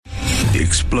The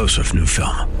explosive new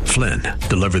film, Flynn,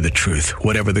 deliver the truth,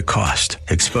 whatever the cost,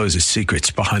 exposes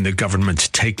secrets behind the government's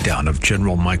takedown of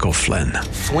General Michael Flynn.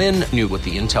 Flynn knew what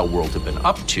the intel world had been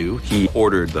up to. He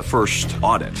ordered the first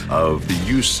audit of the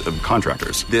use of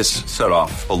contractors. This set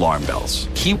off alarm bells.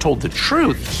 He told the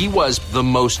truth. He was the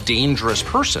most dangerous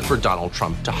person for Donald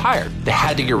Trump to hire. They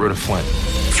had to get rid of Flynn.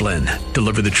 Flynn,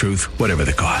 deliver the truth, whatever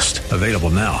the cost. Available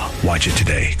now. Watch it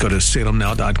today. Go to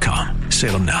salemnow.com.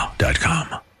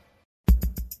 salemnow.com.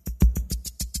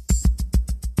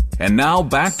 And now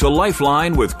back to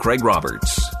Lifeline with Craig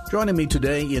Roberts. Joining me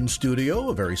today in studio,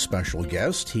 a very special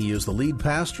guest. He is the lead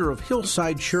pastor of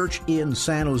Hillside Church in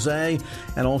San Jose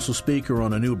and also speaker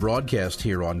on a new broadcast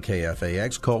here on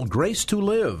KFAX called Grace to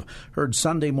Live, heard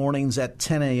Sunday mornings at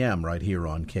 10 a.m. right here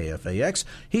on KFAX.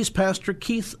 He's Pastor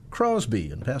Keith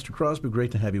Crosby. And Pastor Crosby,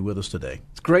 great to have you with us today.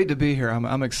 It's great to be here.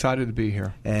 I'm excited to be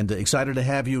here. And excited to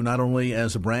have you not only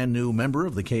as a brand new member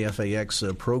of the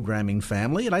KFAX programming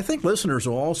family, and I think listeners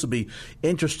will also be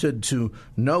interested to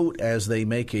note as they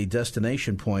make a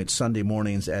destination point Sunday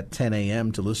mornings at 10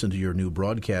 a.m. to listen to your new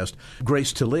broadcast,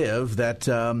 Grace to Live, that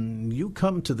you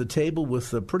come to the table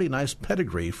with a pretty nice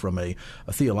pedigree from a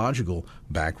theological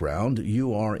background.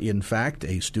 You are, in fact,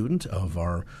 a student of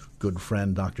our good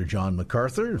friend Dr. John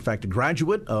MacArthur, in fact, a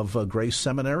graduate of Grace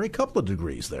Seminary, a couple of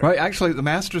degrees there. Right, actually the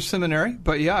Master's Seminary,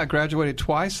 but yeah, I graduated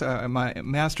twice, my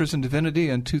Master's in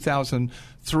Divinity in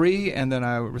 2003, and then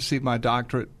I received my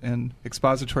doctorate in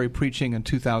expository preaching in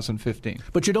 2015.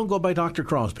 But you don't go by Dr.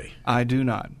 Crosby. I do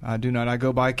not. I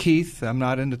go by Keith. I'm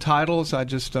not into titles. I'm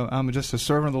just a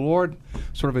servant of the Lord,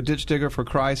 sort of a ditch digger for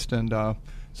Christ, and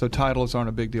so titles aren't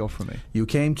a big deal for me. You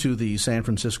came to the San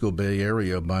Francisco Bay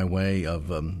Area by way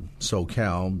of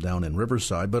SoCal down in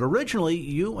Riverside, but originally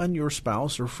you and your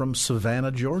spouse are from Savannah,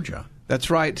 Georgia. That's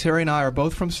right. Terry and I are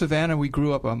both from Savannah. We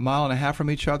grew up a mile and a half from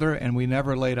each other, and we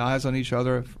never laid eyes on each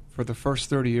other for the first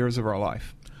 30 years of our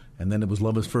life. And then it was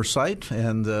love at first sight,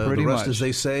 and the rest, much, as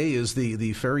they say, is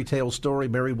the fairy tale story.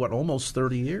 Married, almost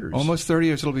 30 years? Almost 30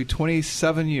 years. It'll be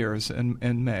 27 years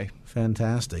in May.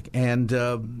 Fantastic. And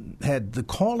had the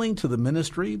calling to the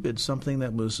ministry been something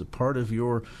that was a part of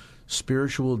your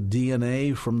spiritual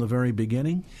DNA from the very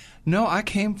beginning? No, I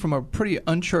came from a pretty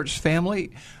unchurched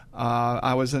family.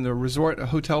 I was in the resort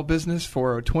hotel business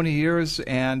for 20 years,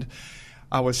 and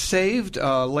I was saved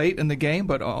late in the game,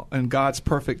 but in God's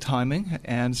perfect timing.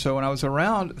 And so when I was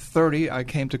around 30, I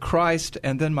came to Christ,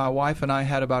 and then my wife and I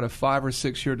had about a 5 or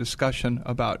 6 year discussion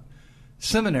about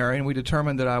seminary, and we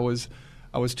determined that I was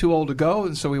too old to go,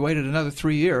 and so we waited another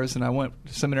 3 years, and I went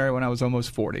to seminary when I was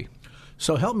almost 40.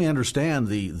 So help me understand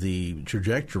the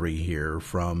trajectory here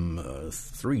from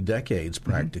 3 decades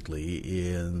practically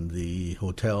in the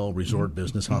hotel, resort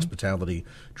business, hospitality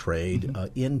trade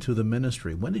into the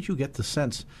ministry. When did you get the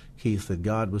sense, Keith, that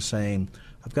God was saying,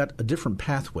 I've got a different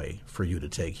pathway for you to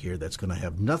take here that's going to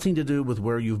have nothing to do with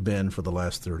where you've been for the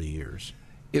last 30 years?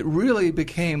 It really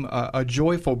became a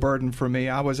joyful burden for me.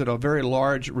 I was at a very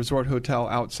large resort hotel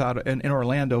outside in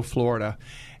Orlando, Florida,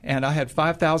 and I had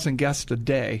 5,000 guests a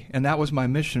day, and that was my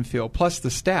mission field, plus the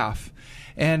staff.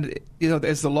 And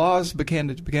as the laws began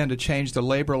to change, the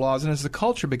labor laws, and as the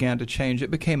culture began to change,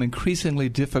 it became increasingly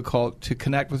difficult to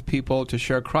connect with people, to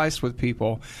share Christ with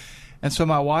people. And so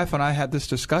my wife and I had this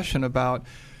discussion about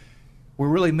we're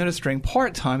really ministering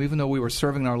part-time, even though we were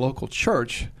serving in our local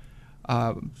church.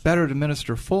 Better to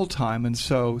minister full-time, and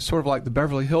so sort of like the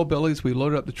Beverly Hillbillies, we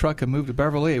loaded up the truck and moved to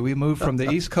Beverly. We moved from the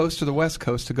East Coast to the West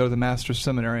Coast to go to the Master's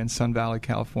Seminary in Sun Valley,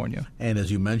 California. And as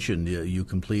you mentioned, you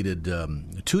completed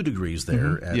 2 degrees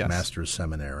there at yes. Master's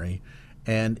Seminary.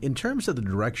 And in terms of the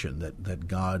direction that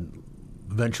God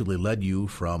eventually led you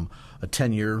from a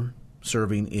tenure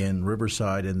serving in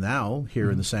Riverside and now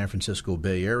here in the San Francisco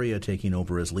Bay Area, taking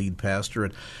over as lead pastor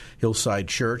at Hillside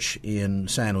Church in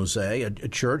San Jose, a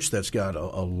church that's got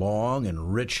a long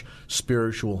and rich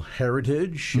spiritual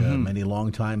heritage. Many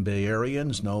longtime Bay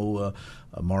Areans know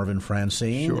Marvin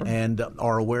Francine, sure, and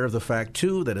are aware of the fact,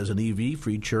 too, that as an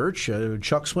EV-free church,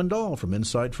 Chuck Swindoll from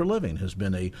Insight for Living has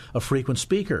been a frequent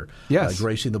speaker, yes,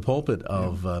 gracing the pulpit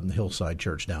of Hillside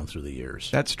Church down through the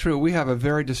years. That's true. We have a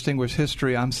very distinguished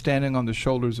history. I'm standing on the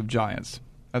shoulders of giants,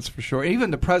 that's for sure. Even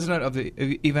the president of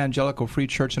the Evangelical Free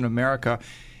Church in America,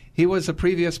 he was a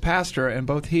previous pastor, and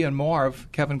both he and Marv,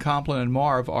 Kevin Compline and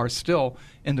Marv, are still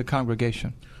in the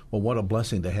congregation. Well, what a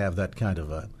blessing to have that kind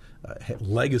of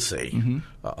legacy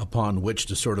upon which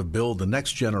to sort of build the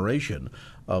next generation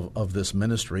of this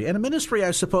ministry. And a ministry,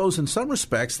 I suppose, in some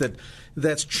respects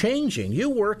that's changing. You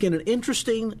work in an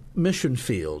interesting mission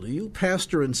field. You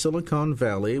pastor in Silicon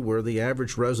Valley, where the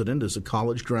average resident is a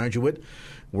college graduate,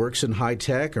 works in high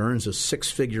tech, earns a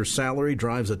 6-figure salary,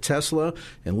 drives a Tesla,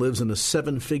 and lives in a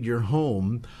 7-figure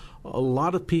home. A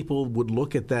lot of people would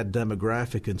look at that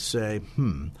demographic and say,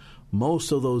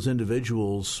 most of those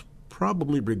individuals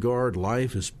probably regard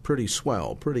life as pretty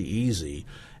swell, pretty easy,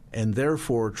 and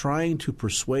therefore trying to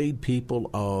persuade people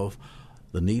of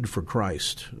the need for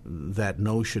Christ, that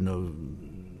notion of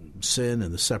sin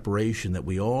and the separation that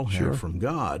we all have from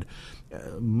God,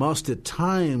 must at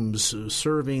times,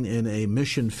 serving in a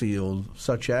mission field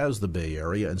such as the Bay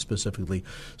Area and specifically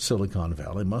Silicon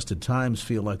Valley, must at times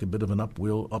feel like a bit of an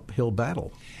uphill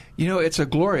battle. You know, it's a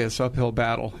glorious uphill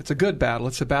battle. It's a good battle.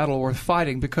 It's a battle worth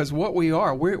fighting, because what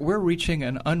we're reaching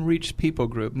an unreached people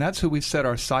group, and that's who we set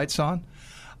our sights on.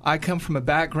 I come from a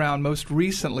background most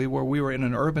recently where we were in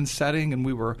an urban setting, and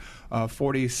we were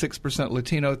 46%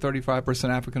 Latino, 35%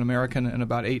 African American, and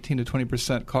about 18 to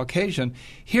 20% Caucasian.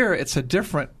 Here, it's a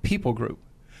different people group.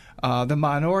 The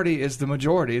minority is the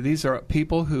majority. These are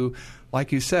people who,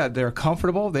 like you said, they're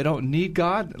comfortable. They don't need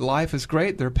God. Life is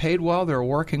great. They're paid well. They're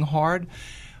working hard.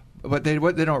 But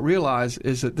what they don't realize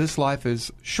is that this life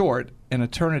is short and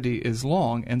eternity is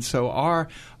long. And so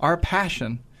our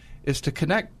passion is to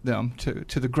connect them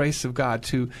to the grace of God,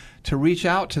 to reach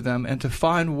out to them and to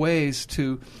find ways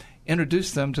to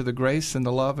introduce them to the grace and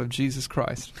the love of Jesus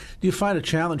Christ. Do you find a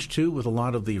challenge, too, with a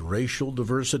lot of the racial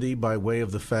diversity by way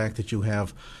of the fact that you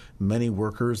have many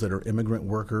workers that are immigrant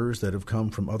workers that have come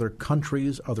from other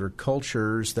countries, other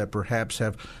cultures that perhaps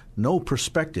have no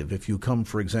perspective? If you come,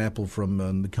 for example,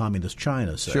 from communist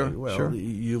China, say,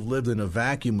 you've lived in a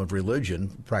vacuum of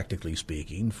religion, practically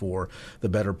speaking, for the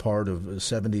better part of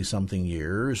 70-something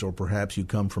years, or perhaps you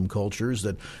come from cultures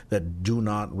that do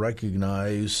not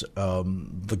recognize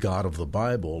the God of the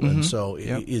Bible. And so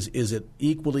is it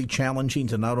equally challenging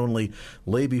to not only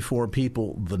lay before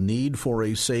people the need for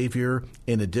a Savior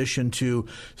in addition to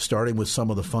starting with some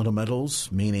of the fundamentals,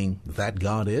 meaning that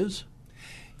God is?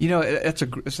 You know, it's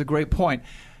a great point.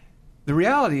 The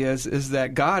reality is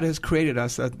that God has created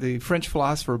us. The French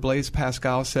philosopher Blaise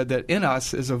Pascal said that in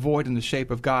us is a void in the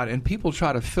shape of God, and people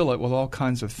try to fill it with all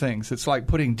kinds of things. It's like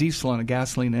putting diesel in a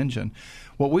gasoline engine.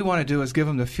 What we want to do is give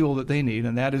them the fuel that they need,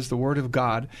 and that is the Word of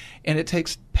God. And it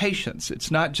takes patience. It's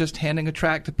not just handing a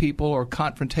tract to people or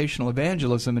confrontational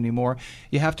evangelism anymore.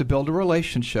 You have to build a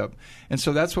relationship. And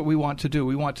so that's what we want to do.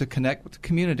 We want to connect with the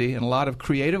community in a lot of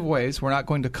creative ways. We're not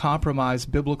going to compromise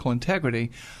biblical integrity,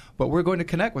 but we're going to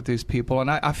connect with these people. And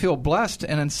I feel blessed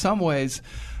and in some ways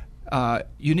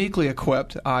uniquely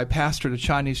equipped. I pastored a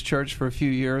Chinese church for a few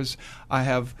years. I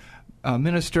have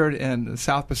ministered in the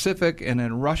South Pacific and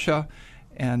in Russia.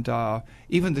 And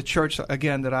even the church,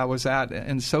 again, that I was at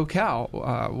in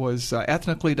SoCal was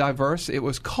ethnically diverse. It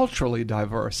was culturally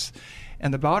diverse.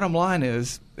 And the bottom line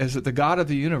is that the God of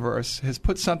the universe has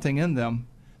put something in them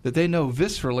that they know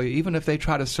viscerally, even if they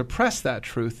try to suppress that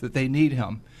truth, that they need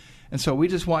Him. And so we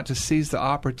just want to seize the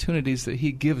opportunities that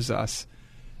He gives us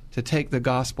to take the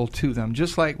gospel to them,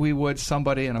 just like we would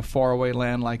somebody in a faraway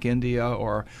land like India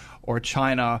or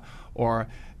China or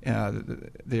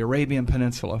the Arabian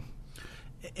Peninsula.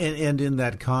 And in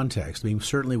that context, I mean,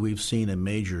 certainly we've seen a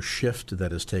major shift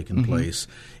that has taken place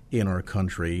in our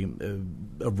country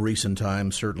of recent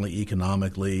times, certainly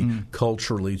economically,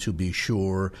 culturally, to be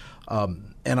sure.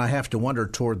 And I have to wonder,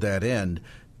 toward that end,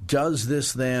 does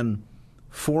this then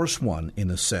force one, in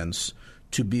a sense,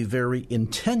 to be very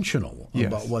intentional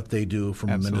about what they do from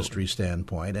a ministry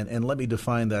standpoint? And let me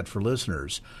define that for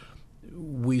listeners.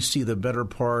 We see the better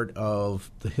part of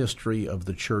the history of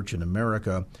the church in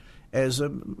America as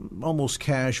almost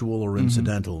casual or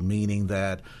incidental, meaning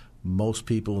that most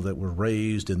people that were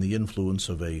raised in the influence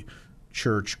of a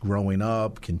church growing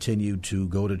up continued to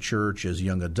go to church as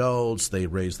young adults. They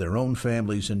raised their own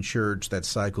families in church. That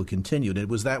cycle continued. It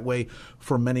was that way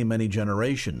for many, many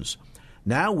generations.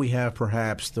 Now we have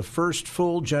perhaps the first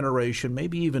full generation,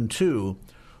 maybe even two,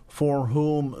 for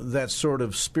whom that sort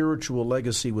of spiritual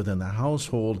legacy within the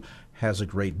household has a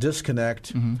great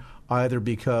disconnect, either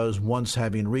because once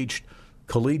having reached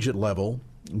collegiate level,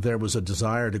 there was a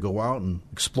desire to go out and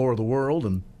explore the world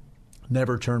and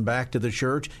never turn back to the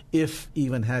church, if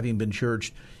even having been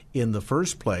churched in the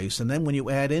first place. And then when you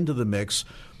add into the mix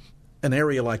an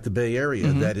area like the Bay Area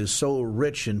that is so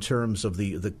rich in terms of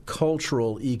the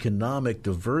cultural, economic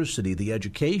diversity, the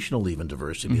educational even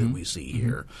diversity that we see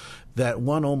here, that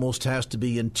one almost has to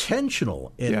be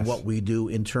intentional in what we do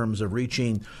in terms of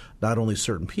reaching not only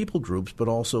certain people groups, but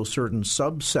also certain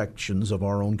subsections of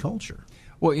our own culture.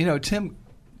 Well, you know, Tim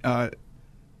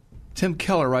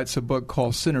Keller writes a book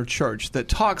called Center Church that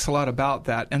talks a lot about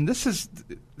that, and this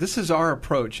is our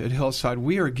approach at Hillside.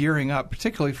 We are gearing up,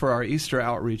 particularly for our Easter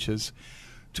outreaches,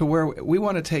 to where we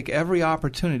want to take every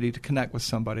opportunity to connect with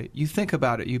somebody. You think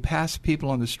about it. You pass people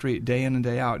on the street day in and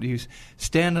day out. You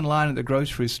stand in line at the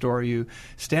grocery store. You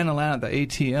stand in line at the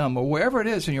ATM, or wherever it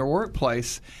is in your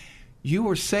workplace. You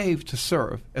were saved to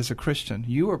serve as a Christian.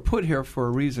 You were put here for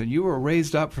a reason. You were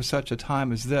raised up for such a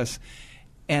time as this.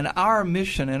 And our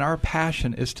mission and our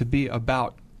passion is to be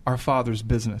about our Father's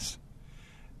business.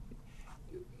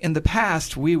 In the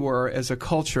past, we were, as a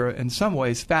culture, in some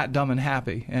ways, fat, dumb, and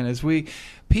happy. And as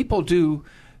people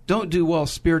don't do well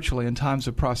spiritually in times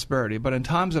of prosperity, but in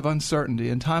times of uncertainty,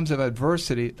 in times of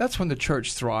adversity, that's when the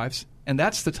church thrives. And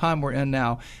that's the time we're in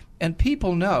now. And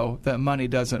people know that money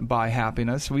doesn't buy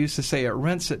happiness. We used to say it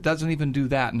rents, it doesn't even do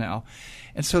that now.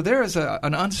 And so there is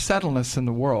an unsettledness in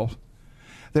the world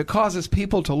that causes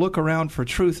people to look around for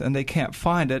truth and they can't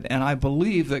find it. And I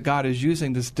believe that God is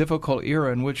using this difficult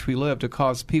era in which we live to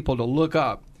cause people to look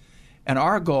up. And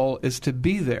our goal is to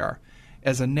be there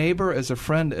as a neighbor, as a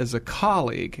friend, as a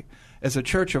colleague, as a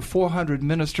church of 400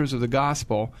 ministers of the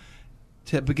gospel,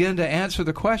 to begin to answer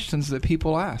the questions that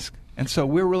people ask. And so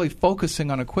we're really focusing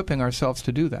on equipping ourselves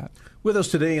to do that. With us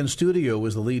today in studio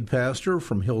is the lead pastor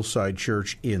from Hillside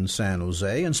Church in San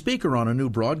Jose and speaker on a new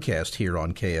broadcast here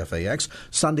on KFAX,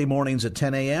 Sunday mornings at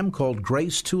 10 a.m. called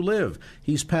Grace to Live.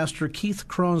 He's Pastor Keith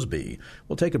Crosby.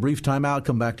 We'll take a brief time out,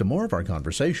 come back to more of our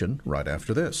conversation right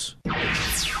after this.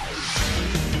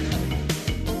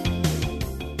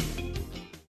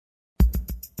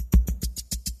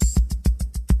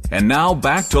 And now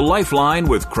back to Lifeline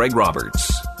with Craig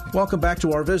Roberts. Welcome back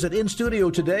to our visit in studio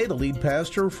today, the lead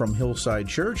pastor from Hillside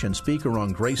Church and speaker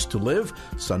on Grace to Live,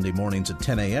 Sunday mornings at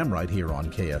 10 a.m. right here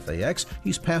on KFAX.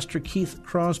 He's Pastor Keith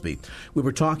Crosby. We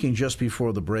were talking just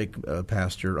before the break,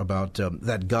 Pastor, about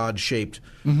that God-shaped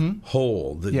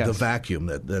hole, the vacuum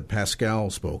that Pascal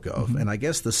spoke of. And I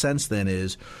guess the sense then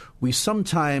is we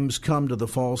sometimes come to the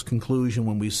false conclusion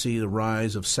when we see the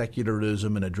rise of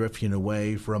secularism and a drifting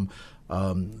away from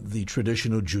the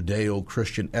traditional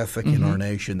Judeo-Christian ethic in our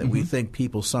nation, that we think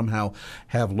people somehow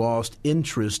have lost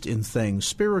interest in things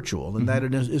spiritual, and that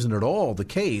it isn't at all the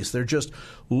case. They're just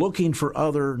looking for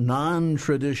other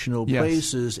non-traditional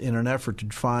places in an effort to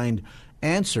find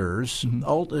answers,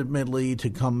 ultimately to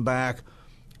come back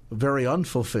very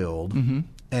unfulfilled,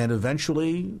 and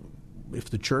eventually, if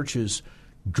the church is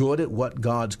good at what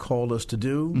God's called us to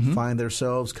do, find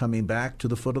themselves coming back to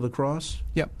the foot of the cross?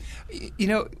 Yep. You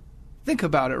know, think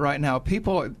about it right now.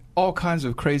 People, all kinds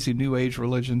of crazy New Age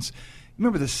religions.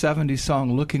 Remember the 70s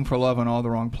song, Looking for Love in All the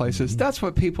Wrong Places? That's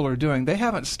what people are doing. They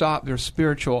haven't stopped their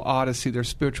spiritual odyssey, their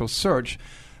spiritual search.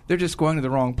 They're just going to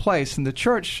the wrong place. And the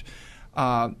church,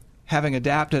 having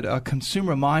adapted a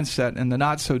consumer mindset in the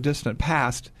not-so-distant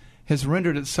past, has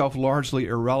rendered itself largely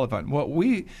irrelevant. What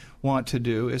we want to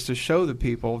do is to show the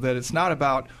people that it's not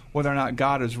about whether or not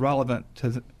God is relevant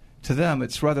to them.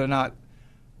 It's whether or not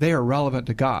they are relevant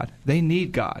to God. They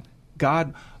need God.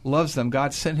 God loves them.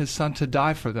 God sent His Son to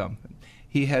die for them.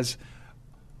 He has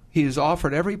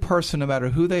offered every person, no matter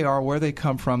who they are, where they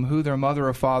come from, who their mother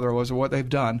or father was, or what they've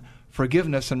done,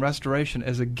 forgiveness and restoration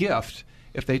as a gift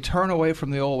if they turn away from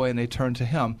the old way and they turn to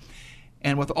Him.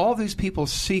 And with all these people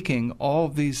seeking all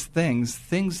these things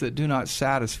that do not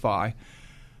satisfy,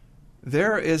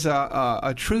 there is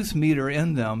a truth meter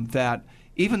in them that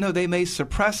even though they may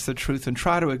suppress the truth and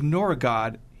try to ignore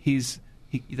God,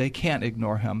 they can't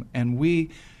ignore Him. And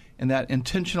we, in that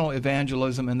intentional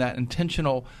evangelism and that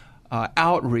intentional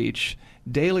outreach,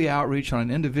 daily outreach on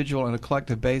an individual and a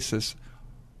collective basis,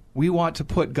 we want to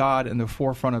put God in the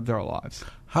forefront of their lives.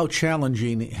 How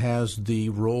challenging has the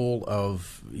role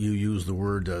of, you use the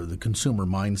word, the consumer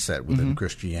mindset within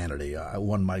Christianity?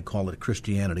 One might call it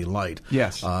Christianity light.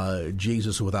 Yes.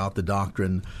 Jesus without the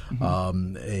doctrine,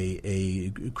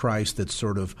 a Christ that's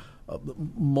sort of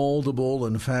moldable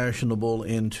and fashionable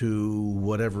into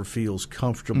whatever feels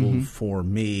comfortable for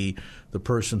me, the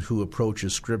person who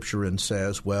approaches Scripture and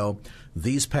says, well,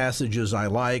 these passages I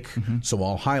like, so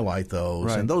I'll highlight those,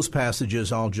 right. and those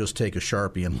passages I'll just take a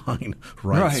Sharpie and line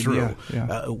right through.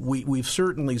 Yeah. We've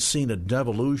certainly seen a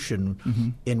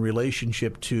devolution in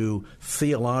relationship to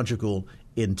theological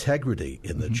integrity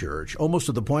in the church, almost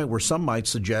to the point where some might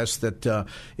suggest that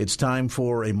it's time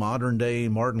for a modern-day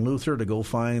Martin Luther to go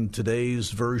find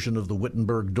today's version of the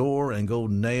Wittenberg door and go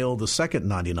nail the second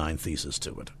 99 thesis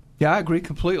to it. Yeah, I agree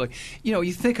completely.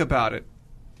 You think about it.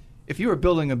 If you were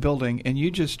building a building and you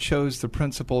just chose the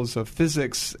principles of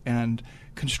physics and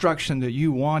construction that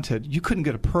you wanted, you couldn't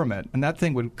get a permit, and that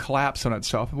thing would collapse on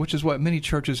itself, which is what many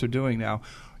churches are doing now.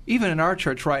 Even in our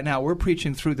church right now, we're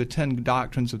preaching through the 10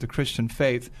 doctrines of the Christian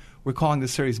faith. We're calling the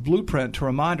series Blueprint to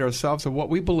remind ourselves of what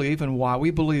we believe and why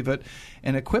we believe it,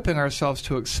 and equipping ourselves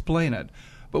to explain it.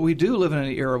 But we do live in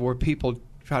an era where people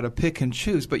try to pick and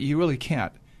choose, but you really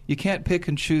can't. You can't pick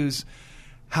and choose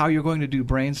how you're going to do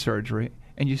brain surgery,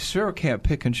 and you sure can't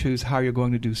pick and choose how you're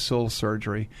going to do soul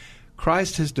surgery.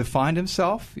 Christ has defined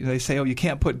himself. They say, you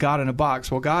can't put God in a box.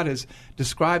 Well, God has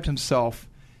described himself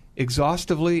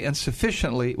exhaustively and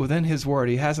sufficiently within his word.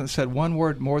 He hasn't said one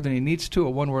word more than he needs to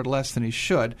or one word less than he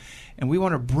should. And we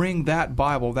want to bring that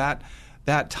Bible, that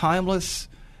timeless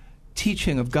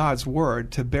teaching of God's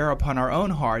word to bear upon our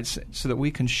own hearts so that we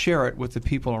can share it with the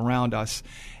people around us.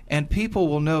 And people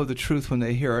will know the truth when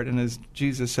they hear it. And as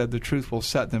Jesus said, the truth will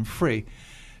set them free.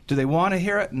 Do they want to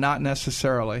hear it? Not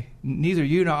necessarily. Neither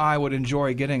you nor I would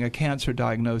enjoy getting a cancer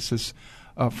diagnosis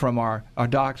from our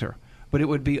doctor. But it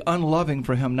would be unloving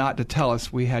for him not to tell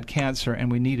us we had cancer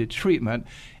and we needed treatment.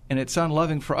 And it's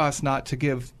unloving for us not to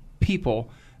give people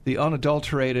the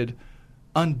unadulterated,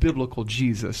 unbiblical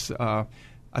Jesus. I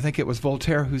think it was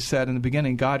Voltaire who said in the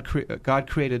beginning, God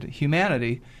created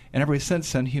humanity, and ever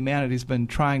since then, humanity's been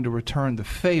trying to return the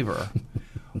favor.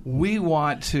 We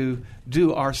want to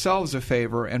do ourselves a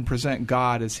favor and present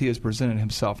God as he has presented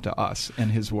himself to us in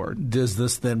his word. Does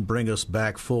this then bring us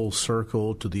back full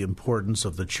circle to the importance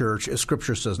of the church, as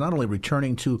Scripture says, not only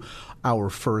returning to our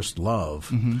first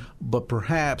love, but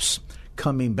perhaps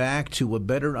coming back to a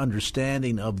better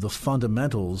understanding of the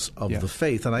fundamentals of the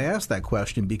faith? And I ask that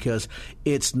question because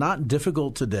it's not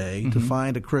difficult today to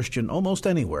find a Christian almost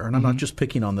anywhere, and I'm not just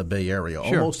picking on the Bay Area,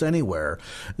 almost anywhere,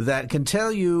 that can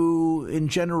tell you in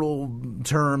general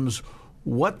terms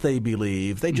what they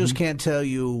believe. They just can't tell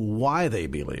you why they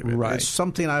believe it. Right. It's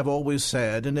something I've always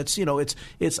said, and it's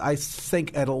I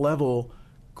think at a level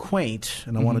quaint,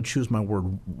 and I want to choose my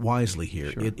word wisely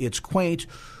here. Sure. It's quaint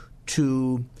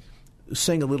to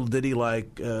sing a little ditty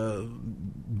like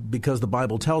because the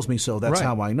Bible tells me so, that's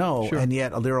how I know. Sure. And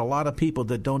yet there are a lot of people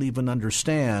that don't even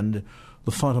understand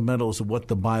the fundamentals of what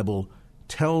the Bible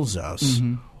tells us,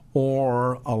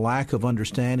 or a lack of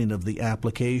understanding of the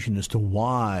application as to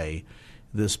why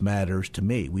this matters to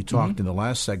me. We talked in the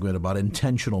last segment about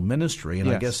intentional ministry, and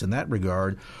I guess in that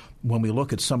regard, when we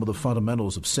look at some of the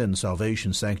fundamentals of sin,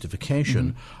 salvation,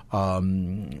 sanctification,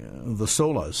 the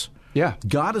solas,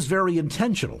 God is very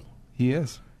intentional. He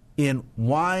is. In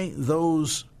why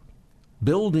those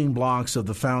building blocks of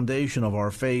the foundation of our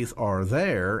faith are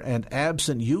there, and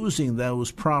absent using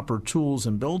those proper tools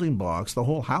and building blocks, the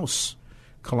whole house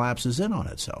collapses in on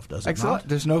itself, does it not?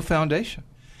 There's no foundation.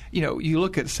 You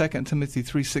look at 2 Timothy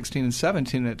 3:16 and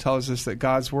 17, and it tells us that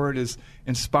God's word is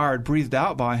inspired, breathed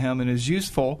out by him, and is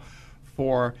useful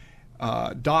for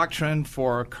doctrine,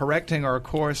 for correcting our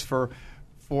course, for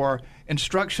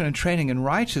instruction and training in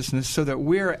righteousness, so that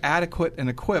we're adequate and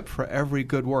equipped for every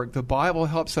good work. The Bible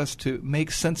helps us to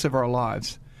make sense of our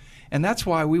lives. And that's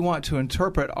why we want to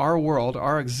interpret our world,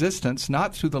 our existence,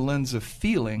 not through the lens of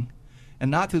feeling and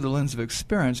not through the lens of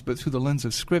experience, but through the lens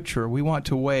of Scripture. We want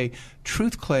to weigh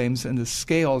truth claims in the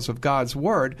scales of God's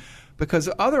Word, because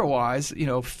otherwise,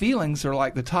 feelings are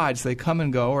like the tides. They come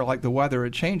and go, or like the weather,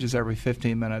 it changes every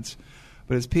 15 minutes.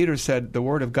 But as Peter said, the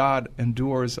Word of God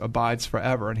endures, abides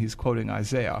forever, and he's quoting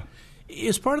Isaiah.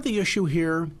 Is part of the issue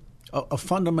here a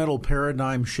fundamental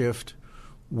paradigm shift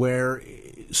where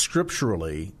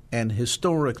scripturally and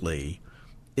historically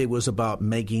it was about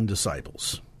making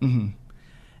disciples?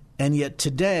 And yet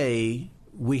today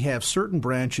we have certain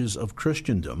branches of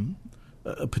Christendom,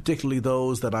 particularly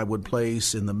those that I would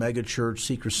place in the megachurch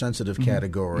seeker-sensitive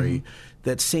category,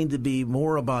 that seem to be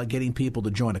more about getting people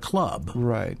to join a club.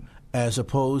 Right. As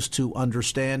opposed to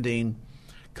understanding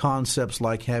concepts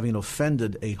like having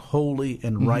offended a holy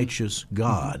and righteous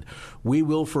God. We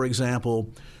will, for example,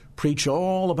 preach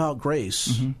all about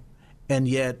grace and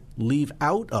yet leave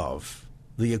out of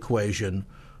the equation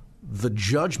the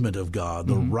judgment of God,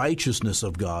 the righteousness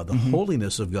of God, the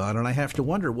holiness of God. And I have to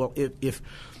wonder, well, if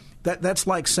That's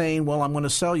like saying, well, I'm going to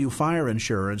sell you fire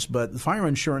insurance, but fire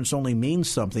insurance only means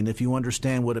something if you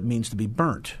understand what it means to be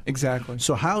burnt. Exactly.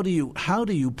 So how do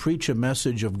you preach a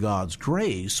message of God's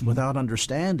grace without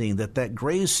understanding that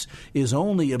grace is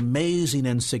only amazing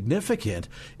and significant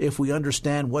if we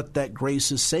understand what that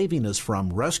grace is saving us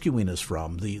from, rescuing us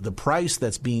from, the price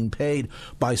that's being paid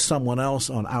by someone else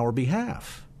on our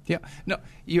behalf? Yeah, no,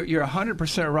 you're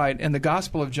 100% right. In the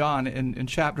Gospel of John, in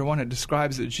chapter 1, it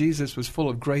describes that Jesus was full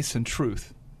of grace and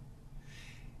truth.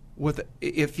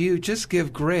 If you just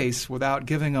give grace without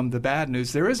giving them the bad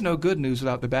news, there is no good news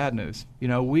without the bad news.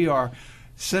 We are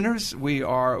sinners. We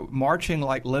are marching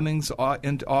like lemmings off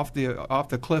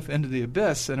the cliff into the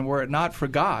abyss, and were it not for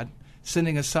God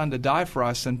sending His Son to die for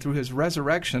us, and through His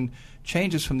resurrection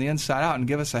change us from the inside out and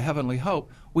give us a heavenly hope,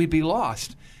 we'd be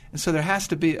lost. And so there has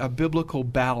to be a biblical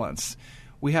balance.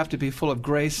 We have to be full of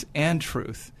grace and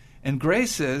truth. And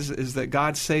grace is that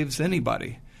God saves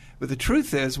anybody. But the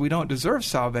truth is we don't deserve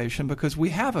salvation because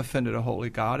we have offended a holy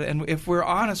God. And if we're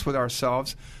honest with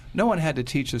ourselves, no one had to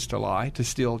teach us to lie, to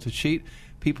steal, to cheat.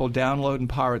 People download and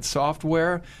pirate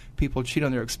software. People cheat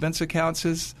on their expense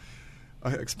accounts.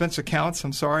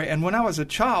 And when I was a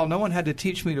child, no one had to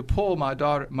teach me to pull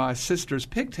my sister's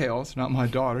pigtails. Not my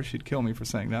daughter; she'd kill me for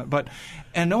saying that.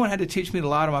 And no one had to teach me to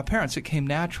lie to my parents. It came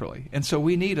naturally. And so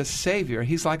we need a Savior.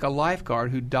 He's like a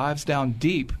lifeguard who dives down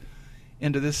deep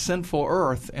into this sinful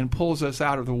earth and pulls us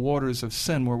out of the waters of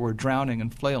sin where we're drowning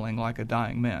and flailing like a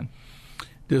dying man.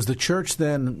 Does the church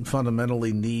then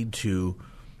fundamentally need to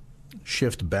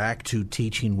shift back to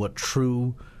teaching what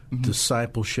true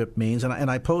discipleship means?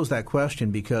 And I pose that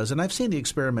question because, and I've seen the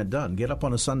experiment done, get up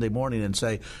on a Sunday morning and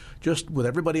say, just with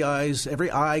every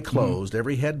eye closed,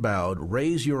 every head bowed,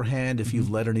 raise your hand if you've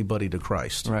led anybody to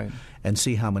Christ. Right. And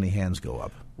see how many hands go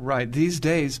up. Right. These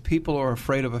days, people are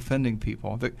afraid of offending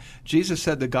people. Jesus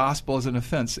said the gospel is an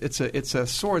offense. It's a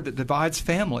sword that divides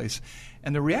families.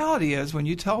 And the reality is, when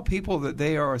you tell people that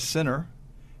they are a sinner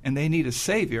and they need a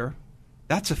Savior,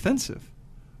 that's offensive.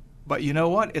 But you know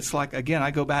what? It's like, again, I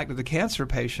go back to the cancer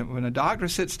patient. When a doctor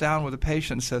sits down with a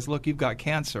patient and says, look, you've got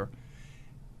cancer,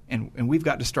 and we've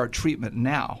got to start treatment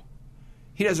now,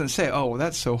 he doesn't say, oh, well,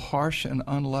 that's so harsh and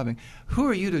unloving. Who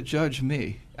are you to judge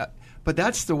me? But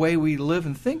that's the way we live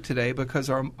and think today because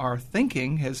our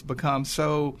thinking has become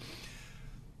so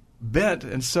bent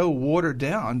and so watered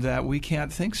down that we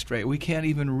can't think straight. We can't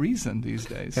even reason these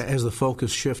days. Has the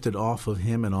focus shifted off of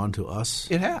Him and onto us?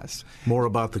 It has. More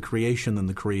about the creation than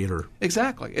the Creator.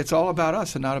 Exactly. It's all about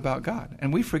us and not about God.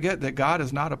 And we forget that God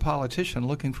is not a politician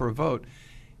looking for a vote.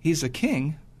 He's a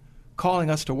king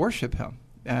calling us to worship Him.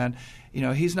 And,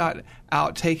 He's not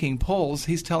out taking polls.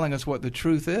 He's telling us what the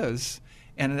truth is.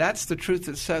 And that's the truth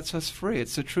that sets us free.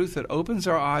 It's the truth that opens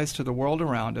our eyes to the world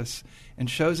around us and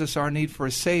shows us our need for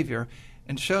a Savior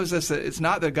and shows us that it's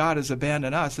not that God has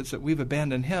abandoned us, it's that we've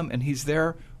abandoned Him, and He's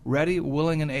there ready,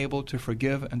 willing, and able to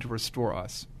forgive and to restore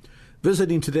us.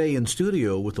 Visiting today in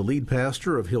studio with the lead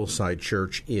pastor of Hillside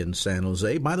Church in San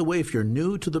Jose. By the way, if you're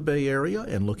new to the Bay Area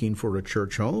and looking for a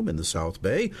church home in the South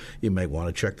Bay, you may want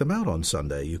to check them out on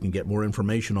Sunday. You can get more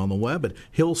information on the web at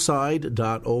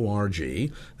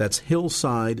hillside.org. That's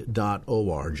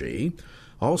hillside.org.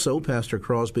 Also, Pastor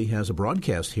Crosby has a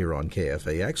broadcast here on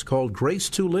KFAX called Grace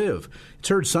to Live. It's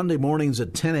heard Sunday mornings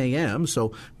at 10 a.m.,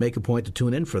 so make a point to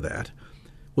tune in for that.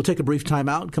 We'll take a brief time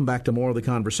out and come back to more of the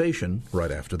conversation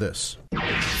right after this.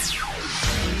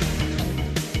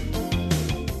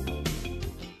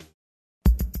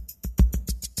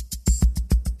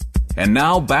 And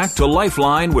now back to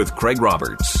Lifeline with Craig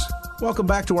Roberts. Welcome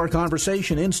back to our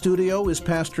conversation. In studio is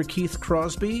Pastor Keith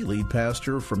Crosby, lead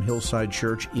pastor from Hillside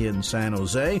Church in San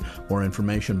Jose. More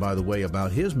information, by the way,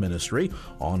 about his ministry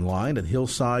online at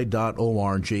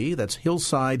hillside.org. That's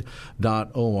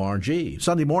hillside.org.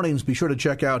 Sunday mornings, be sure to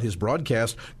check out his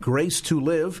broadcast, Grace to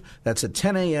Live. That's at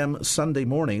 10 a.m. Sunday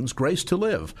mornings, Grace to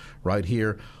Live, right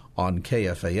here on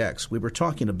KFAX. We were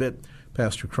talking a bit,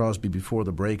 Pastor Crosby, before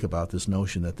the break about this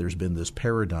notion that there's been this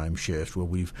paradigm shift where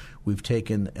we've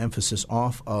taken emphasis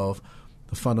off of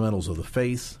the fundamentals of the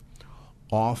faith,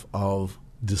 off of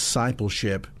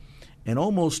discipleship, and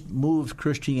almost moved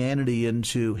Christianity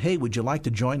into, hey, would you like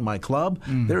to join my club?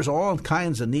 There's all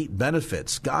kinds of neat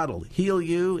benefits. God will heal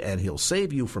you, and He'll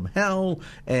save you from hell,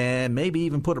 and maybe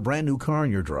even put a brand new car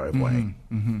in your driveway.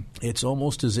 It's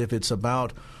almost as if it's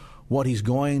about what He's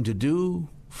going to do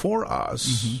for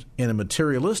us in a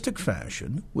materialistic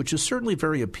fashion, which is certainly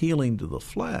very appealing to the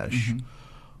flesh,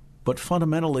 but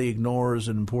fundamentally ignores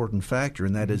an important factor,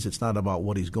 and that is it's not about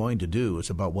what he's going to do, it's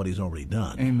about what he's already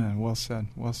done. Amen. Well said.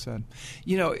 Well said.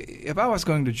 You know, if I was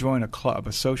going to join a club,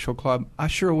 a social club, I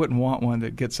sure wouldn't want one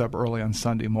that gets up early on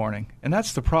Sunday morning. And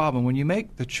that's the problem. When you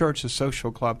make the church a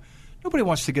social club, nobody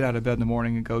wants to get out of bed in the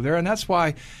morning and go there. And that's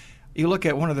why you look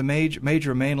at one of the major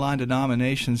mainline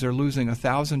denominations, they're losing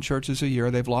 1,000 churches a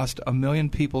year. They've lost 1 million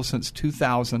people since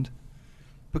 2000.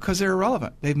 Because they're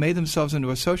irrelevant. They've made themselves into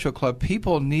a social club.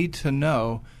 People need to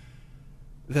know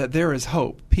that there is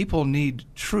hope. People need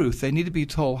truth. They need to be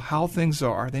told how things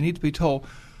are. They need to be told,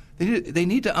 they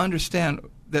need to understand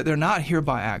that they're not here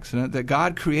by accident, that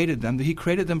God created them, that He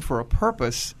created them for a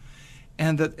purpose,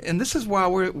 and this is why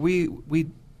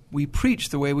we preach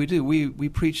the way we do. We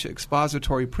preach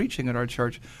expository preaching at our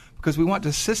church because we want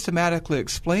to systematically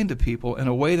explain to people in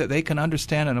a way that they can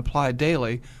understand and apply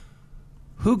daily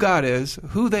who God is,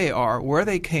 who they are, where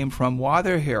they came from, why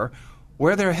they're here,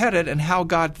 where they're headed, and how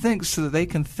God thinks so that they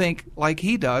can think like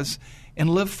He does and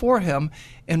live for Him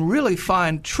and really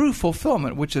find true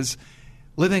fulfillment, which is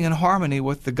living in harmony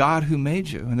with the God who made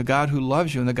you and the God who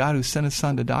loves you and the God who sent His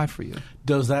Son to die for you.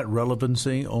 Does that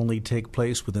relevancy only take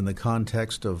place within the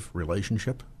context of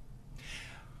relationship?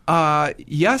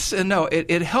 Yes and no.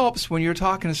 It helps when you're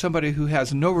talking to somebody who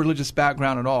has no religious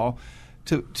background at all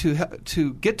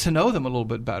to get to know them a little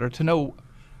bit better, to know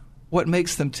what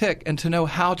makes them tick, and to know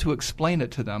how to explain it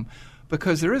to them,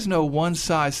 because there is no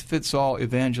one-size-fits-all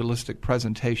evangelistic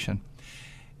presentation.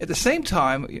 At the same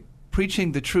time,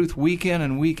 preaching the truth week in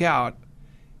and week out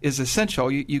is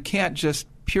essential. You can't just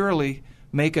purely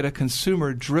make it a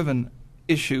consumer-driven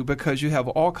issue because you have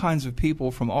all kinds of people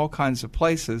from all kinds of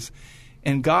places,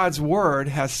 and God's Word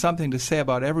has something to say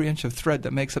about every inch of thread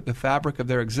that makes up the fabric of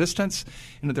their existence.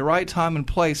 And at the right time and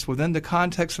place, within the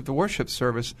context of the worship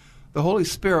service, the Holy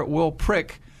Spirit will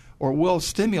prick or will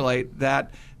stimulate that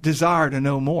desire to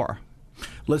know more.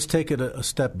 Let's take it a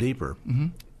step deeper. Mm-hmm.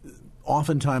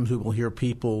 Oftentimes we will hear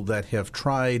people that have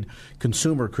tried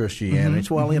consumer Christianity.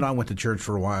 Mm-hmm. Well, I went to church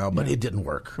for a while, but it didn't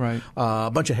work. Right. A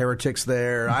bunch of heretics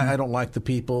there. Mm-hmm. I don't like the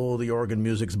people. The organ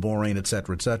music's boring, et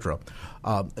cetera, et cetera.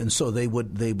 And so they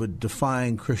would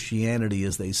define Christianity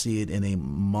as they see it in a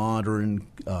modern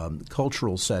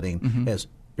cultural setting as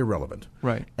irrelevant.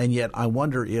 Right. And yet I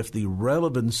wonder if the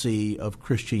relevancy of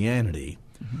Christianity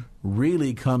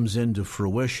really comes into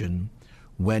fruition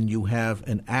when you have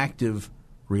an active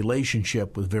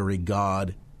relationship with very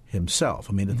God Himself.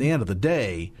 I mean, at the end of the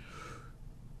day,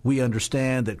 we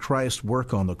understand that Christ's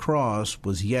work on the cross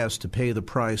was, yes, to pay the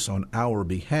price on our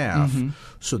behalf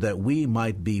so that we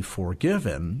might be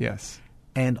forgiven. Yes.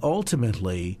 And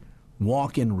ultimately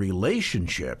walk in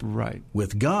relationship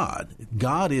with God.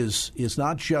 God is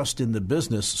not just in the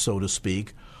business, so to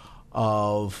speak,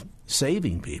 of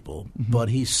saving people, but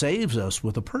He saves us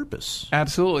with a purpose.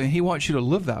 Absolutely. And He wants you to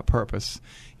live that purpose.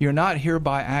 You're not here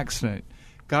by accident.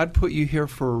 God put you here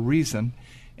for a reason,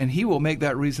 and He will make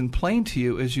that reason plain to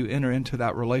you as you enter into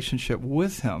that relationship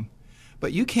with Him.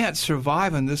 But you can't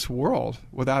survive in this world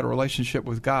without a relationship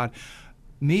with God.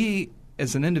 Me,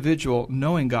 as an individual,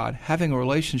 knowing God, having a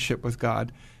relationship with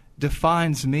God,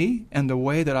 defines me and the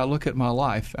way that I look at my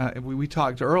life. We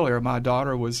talked earlier, my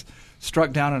daughter was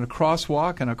struck down in a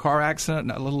crosswalk in a car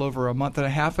accident a little over a month and a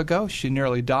half ago. She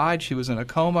nearly died. She was in a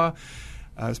coma.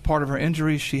 As part of her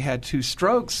injuries, she had 2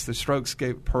 strokes. The strokes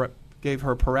gave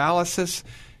her paralysis.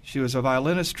 She was a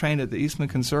violinist trained at the Eastman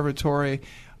Conservatory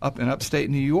up in upstate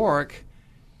New York.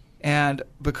 And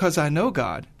because I know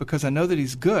God, because I know that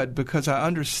He's good, because I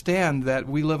understand that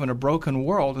we live in a broken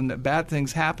world and that bad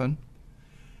things happen,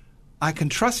 I can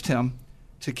trust Him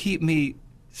to keep me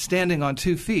standing on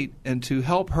 2 feet and to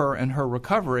help her in her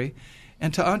recovery,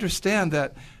 and to understand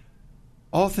that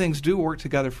all things do work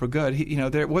together for good.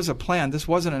 There was a plan. This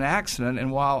wasn't an accident,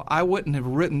 and while I wouldn't have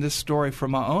written this story for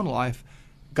my own life,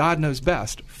 God knows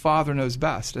best. Father knows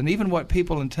best. And even what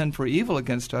people intend for evil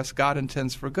against us, God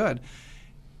intends for good.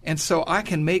 And so I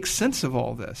can make sense of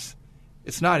all this.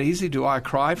 It's not easy. Do I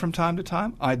cry from time to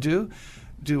time? I do.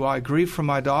 Do I grieve for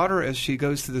my daughter as she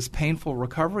goes through this painful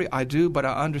recovery? I do, but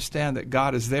I understand that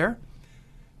God is there,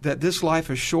 that this life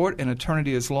is short and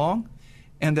eternity is long,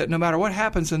 and that no matter what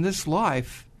happens in this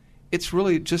life, it's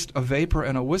really just a vapor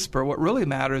and a whisper. What really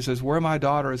matters is where my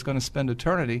daughter is going to spend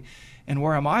eternity, and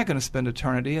where am I going to spend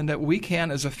eternity, and that we can,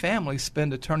 as a family,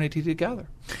 spend eternity together.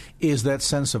 Is that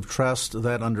sense of trust,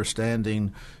 that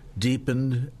understanding,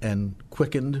 deepened and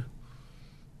quickened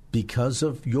because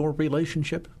of your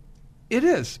relationship? It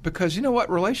is, because you know what?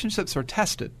 Relationships are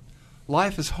tested.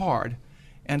 Life is hard.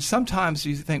 And sometimes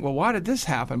you think, well, why did this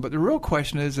happen? But the real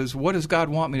question is what does God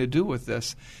want me to do with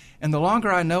this? And the longer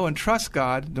I know and trust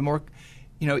God, the more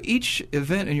each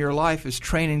event in your life is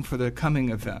training for the coming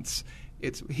events.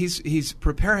 He's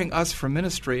preparing us for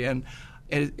ministry, and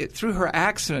through her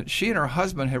accident, she and her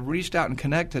husband have reached out and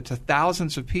connected to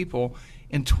thousands of people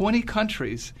in 20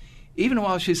 countries, even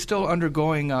while she's still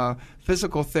undergoing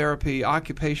physical therapy,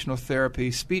 occupational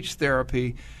therapy, speech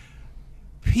therapy.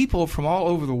 People from all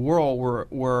over the world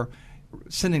were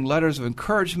sending letters of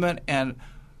encouragement, and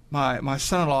my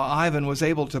son-in-law Ivan was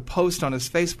able to post on his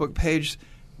Facebook page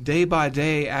day by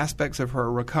day aspects of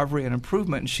her recovery and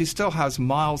improvement, and she still has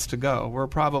miles to go. We're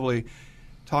probably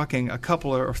talking a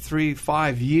couple or 3,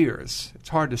 5 years. It's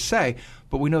hard to say,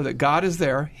 but we know that God is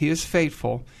there, He is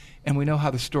faithful, and we know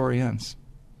how the story ends.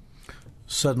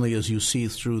 Suddenly, as you see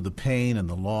through the pain and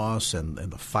the loss and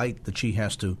the fight that she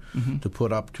has to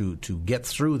put up to get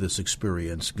through this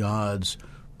experience, God's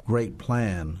great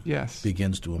plan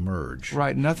begins to emerge.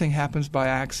 Right. Nothing happens by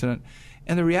accident.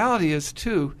 And the reality is,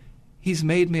 too, He's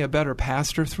made me a better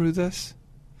pastor through this.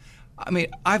 I mean,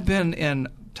 I've been in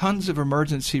tons of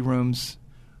emergency rooms.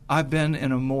 I've been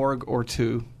in a morgue or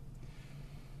two.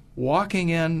 Walking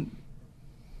in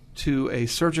to a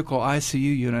surgical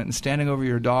ICU unit and standing over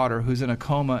your daughter who's in a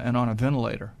coma and on a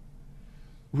ventilator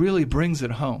really brings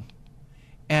it home.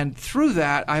 And through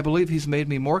that, I believe He's made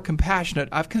me more compassionate.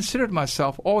 I've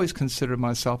always considered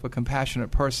myself a compassionate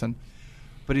person,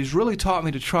 but He's really taught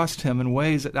me to trust Him in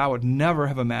ways that I would never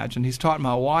have imagined. He's taught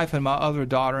my wife and my other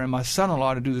daughter and my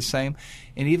son-in-law to do the same,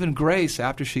 and even Grace,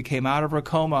 after she came out of her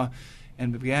coma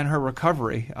and began her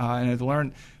recovery and had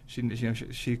learned.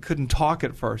 She couldn't talk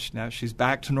at first. Now she's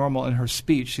back to normal in her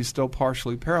speech. She's still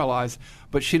partially paralyzed,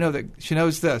 but she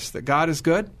knows this: that God is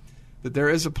good, that there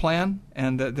is a plan,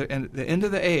 and that at the end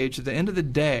of the age, at the end of the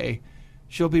day,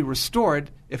 she'll be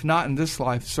restored. If not in this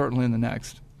life, certainly in the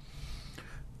next.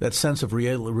 That sense of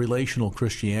relational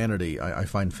Christianity I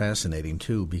find fascinating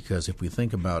too, because if we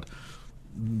think about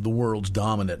the world's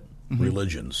dominant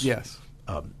religions, yes.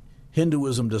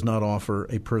 Hinduism does not offer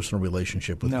a personal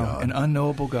relationship with God. An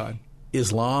unknowable God.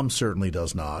 Islam certainly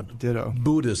does not. Ditto.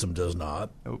 Buddhism does not.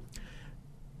 Nope.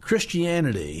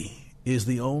 Christianity is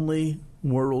the only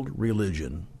world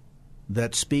religion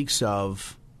that speaks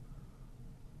of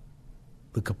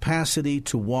the capacity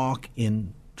to walk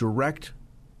in direct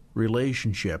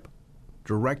relationship,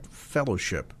 direct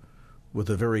fellowship with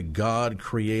the very God,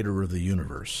 creator of the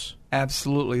universe.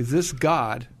 Absolutely. This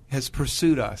God has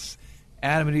pursued us.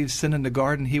 Adam and Eve sinned in the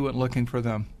garden. He went looking for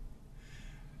them.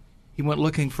 He went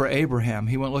looking for Abraham.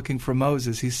 He went looking for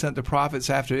Moses. He sent the prophets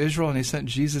after Israel, and He sent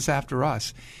Jesus after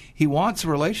us. He wants a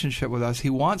relationship with us.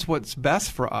 He wants what's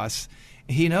best for us.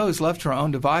 He knows left to our own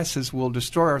devices we'll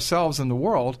destroy ourselves and the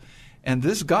world, and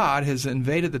this God has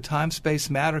invaded the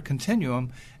time-space-matter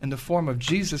continuum in the form of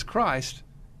Jesus Christ.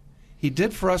 He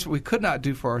did for us what we could not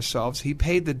do for ourselves. He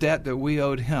paid the debt that we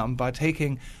owed Him by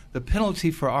taking the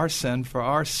penalty for our sin, for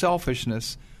our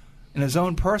selfishness in His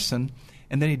own person,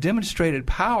 and then He demonstrated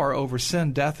power over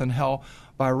sin, death, and hell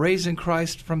by raising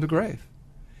Christ from the grave.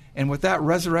 And with that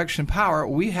resurrection power,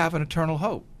 we have an eternal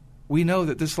hope. We know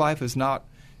that this life is not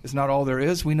all there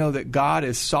is. We know that God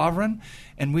is sovereign,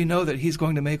 and we know that He's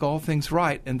going to make all things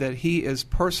right, and that He is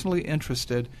personally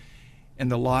interested in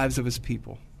the lives of His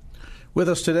people. With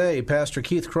us today, Pastor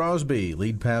Keith Crosby,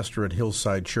 lead pastor at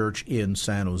Hillside Church in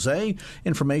San Jose.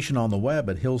 Information on the web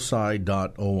at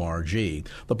hillside.org.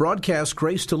 The broadcast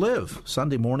Grace to Live,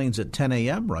 Sunday mornings at 10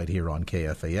 a.m. right here on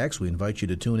KFAX. We invite you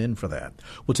to tune in for that.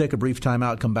 We'll take a brief time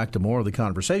out, come back to more of the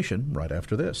conversation right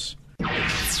after this.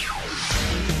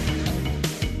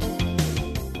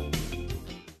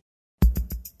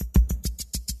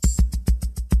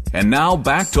 And now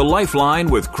back to Lifeline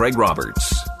with Craig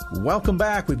Roberts. Welcome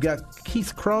back. We've got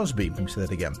Keith Crosby. Let me say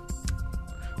that again.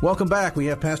 Welcome back. We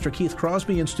have Pastor Keith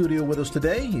Crosby in studio with us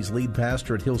today. He's lead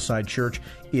pastor at Hillside Church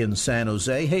in San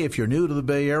Jose. Hey, if you're new to the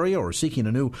Bay Area or seeking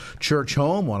a new church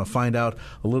home, want to find out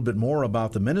a little bit more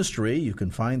about the ministry, you can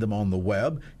find them on the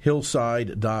web,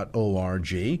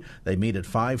 hillside.org. They meet at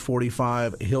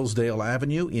 545 Hillsdale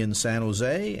Avenue in San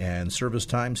Jose, and service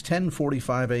times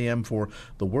 10:45 a.m. for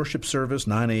the worship service,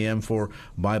 9 a.m. for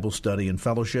Bible study and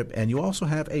fellowship. And you also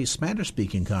have a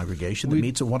Spanish-speaking congregation that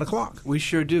meets at 1 o'clock. We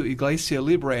sure do, Iglesia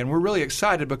Libre. And we're really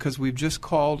excited because we've just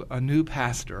called a new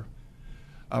pastor.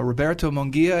 Roberto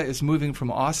Munguia is moving from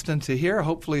Austin to here.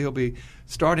 Hopefully he'll be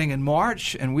starting in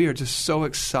March, and we are just so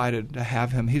excited to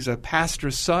have him. He's a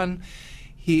pastor's son.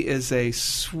 He is a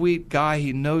sweet guy.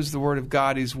 He knows the Word of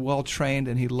God. He's well-trained,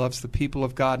 and he loves the people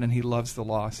of God, and he loves the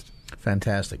lost.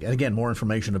 Fantastic. And again, more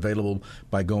information available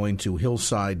by going to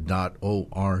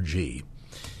hillside.org.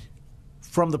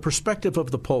 From the perspective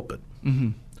of the pulpit,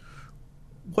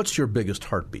 What's your biggest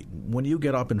heartbeat? When you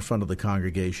get up in front of the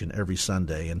congregation every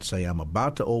Sunday and say, I'm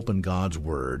about to open God's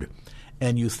Word,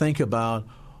 and you think about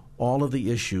all of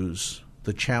the issues,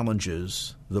 the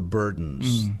challenges, the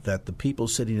burdens that the people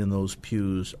sitting in those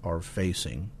pews are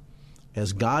facing,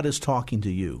 as God is talking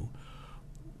to you,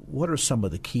 what are some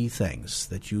of the key things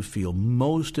that you feel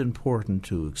most important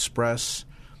to express,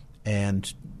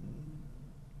 and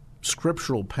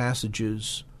scriptural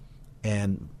passages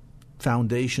and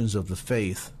foundations of the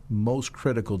faith most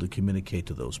critical to communicate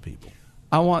to those people?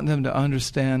 I want them to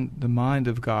understand the mind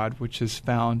of God, which is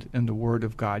found in the Word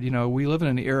of God. You know, we live in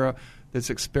an era that's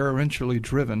experientially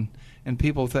driven, and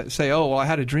people say, oh, well, I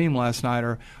had a dream last night,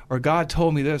 or God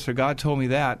told me this, or God told me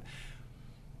that.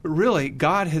 But really,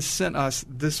 God has sent us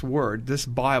this Word, this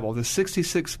Bible, the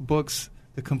 66 books,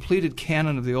 the completed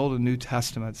canon of the Old and New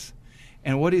Testaments.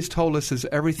 And what He's told us is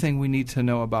everything we need to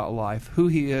know about life, who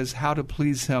He is, how to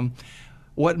please Him,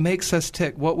 what makes us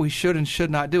tick, what we should and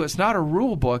should not do. It's not a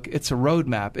rule book. It's a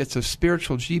roadmap. It's a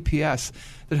spiritual GPS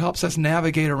that helps us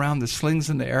navigate around the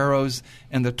slings and the arrows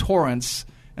and the torrents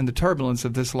and the turbulence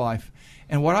of this life.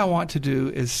 And what I want to do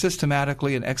is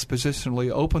systematically and expositionally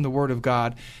open the Word of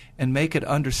God and make it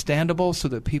understandable so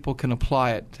that people can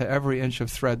apply it to every inch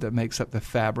of thread that makes up the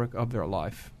fabric of their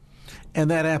life. And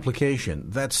that application,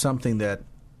 that's something that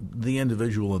the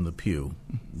individual in the pew,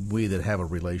 we that have a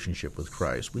relationship with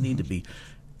Christ, we need to be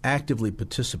actively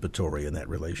participatory in that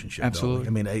relationship. Absolutely. I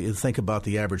mean, think about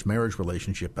the average marriage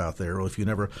relationship out there. Or if you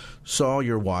never saw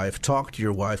your wife, talked to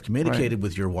your wife, communicated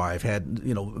with your wife, had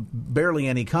barely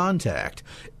any contact,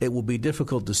 it will be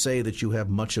difficult to say that you have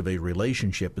much of a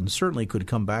relationship, and certainly could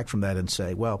come back from that and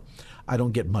say, well, I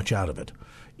don't get much out of it.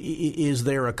 Is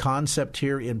there a concept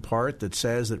here in part that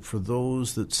says that for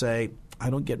those that say, I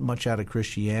don't get much out of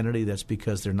Christianity, that's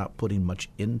because they're not putting much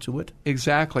into it?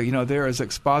 Exactly. There is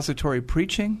expository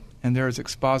preaching and there is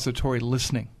expository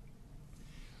listening.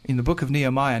 In the book of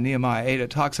Nehemiah 8, it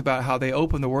talks about how they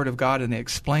opened the Word of God and they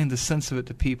explained the sense of it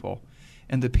to people.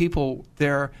 And the people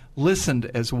there listened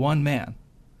as one man,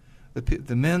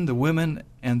 the men, the women,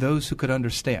 and those who could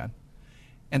understand.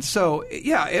 And so,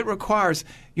 it requires,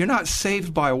 you're not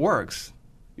saved by works.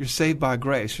 You're saved by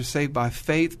grace. You're saved by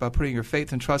faith, by putting your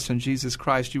faith and trust in Jesus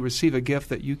Christ. You receive a gift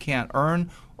that you can't earn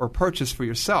or purchase for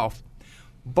yourself.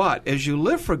 But as you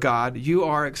live for God, you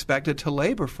are expected to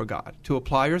labor for God, to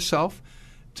apply yourself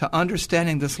to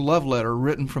understanding this love letter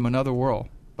written from another world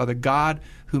by the God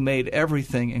who made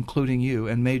everything, including you,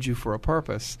 and made you for a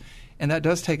purpose. And that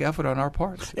does take effort on our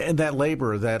parts. And that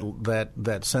labor,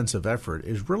 that sense of effort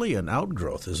is really an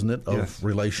outgrowth, isn't it, of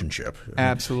relationship?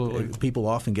 Absolutely. People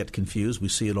often get confused. We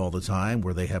see it all the time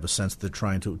where they have a sense they're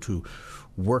trying to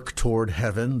work toward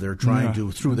heaven. They're trying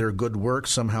to, through their good work,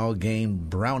 somehow gain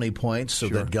brownie points so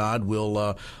that God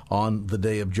will, on the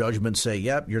day of judgment, say,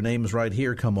 yep, your name's right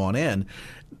here, come on in.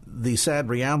 The sad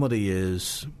reality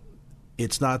is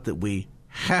it's not that we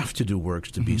have to do works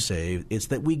to be saved. It's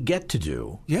that we get to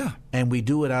do. Yeah. And we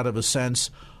do it out of a sense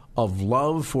of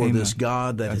love for this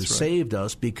God that has saved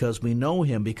us because we know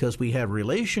Him, because we have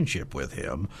relationship with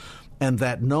Him. And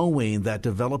that knowing, that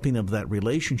developing of that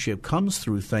relationship comes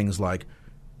through things like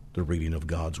the reading of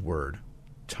God's Word,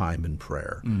 time in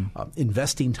prayer,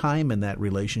 investing time in that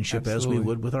relationship as we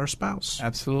would with our spouse.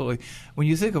 Absolutely. When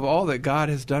you think of all that God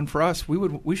has done for us,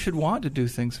 we should want to do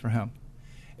things for Him.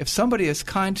 If somebody is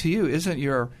kind to you, isn't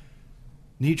your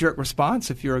knee-jerk response,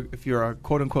 if you're a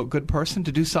quote-unquote good person,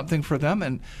 to do something for them?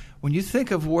 And when you think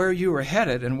of where you were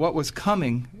headed and what was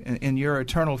coming in your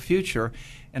eternal future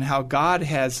and how God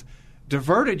has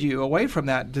diverted you away from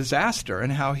that disaster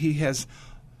and how He has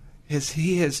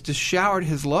just showered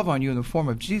His love on you in the form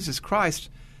of Jesus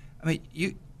Christ, I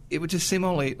mean, it would just seem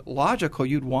only logical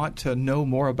you'd want to know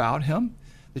more about Him,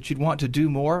 that you'd want to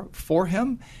do more for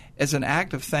Him, as an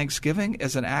act of thanksgiving,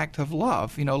 as an act of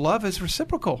love. Love is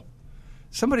reciprocal.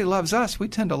 Somebody loves us, we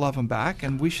tend to love them back,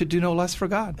 and we should do no less for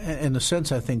God. And the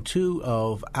sense, I think, too,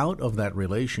 of out of that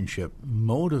relationship,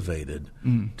 motivated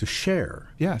to share,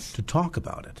 to talk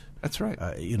about it. That's right.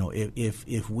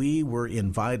 If we were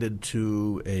invited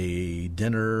to a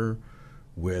dinner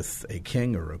with a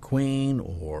king or a queen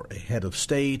or a head of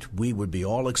state, we would be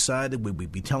all excited. We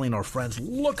would be telling our friends,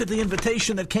 look at the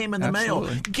invitation that came in the mail.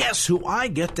 Guess who I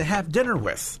get to have dinner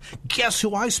with? Guess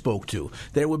who I spoke to?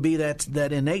 There would be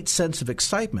that innate sense of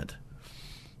excitement.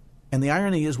 And the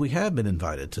irony is we have been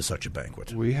invited to such a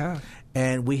banquet. We have.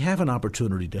 And we have an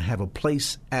opportunity to have a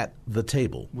place at the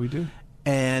table. We do.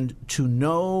 And to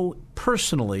know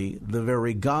personally the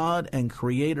very God and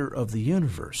creator of the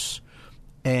universe.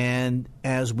 And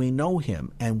as we know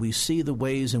Him and we see the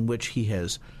ways in which He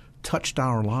has touched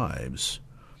our lives,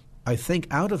 I think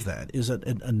out of that is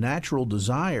a natural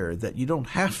desire that you don't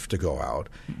have to go out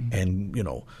and,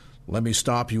 let me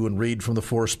stop you and read from the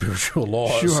 4 spiritual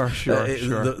laws. Sure.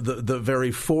 The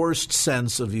very forced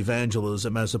sense of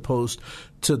evangelism as opposed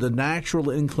to the natural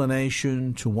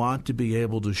inclination to want to be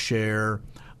able to share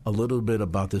a little bit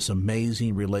about this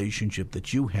amazing relationship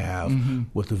that you have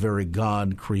with the very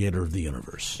God, creator of the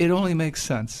universe. It only makes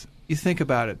sense. You think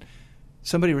about it.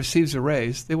 Somebody receives a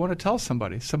raise, they want to tell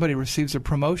somebody. Somebody receives a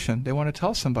promotion, they want to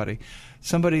tell somebody.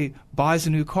 Somebody buys a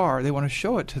new car, they want to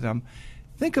show it to them.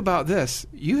 Think about this.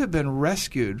 You have been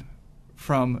rescued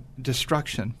from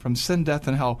destruction, from sin, death,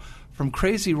 and hell, from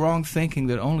crazy wrong thinking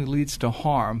that only leads to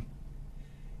harm.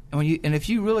 And if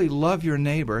you really love your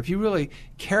neighbor, if you really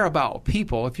care about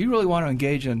people, if you really want to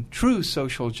engage in true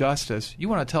social justice, you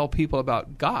want to tell people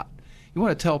about God. You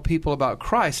want to tell people about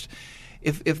Christ.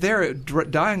 If they're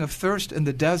dying of thirst in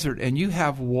the desert and you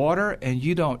have water and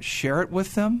you don't share it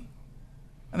with them,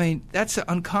 that's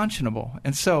unconscionable.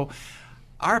 And so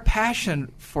our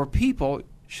passion for people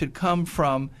should come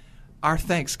from our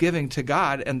thanksgiving to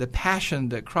God and the passion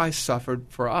that Christ suffered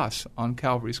for us on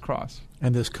Calvary's cross.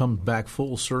 And this comes back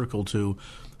full circle to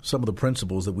some of the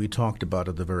principles that we talked about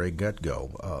at the very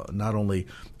get-go, not only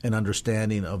an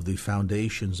understanding of the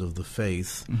foundations of the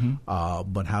faith,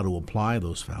 but how to apply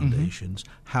those foundations,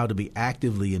 how to be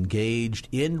actively engaged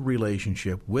in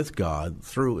relationship with God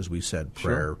through, as we said,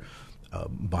 prayer,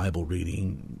 Bible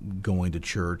reading, going to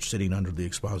church, sitting under the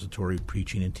expository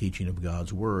preaching and teaching of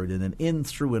God's Word. And then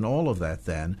in all of that,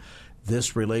 then,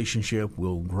 this relationship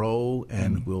will grow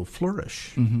and will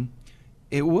flourish.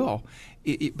 It will,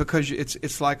 because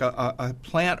it's like a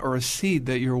plant or a seed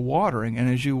that you're watering, and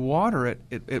as you water it,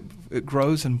 it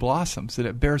grows and blossoms, and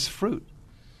it bears fruit.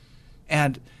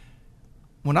 And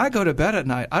when I go to bed at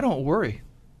night, I don't worry.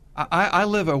 I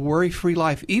live a worry-free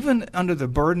life. Even under the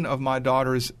burden of my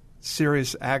daughter's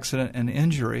serious accident and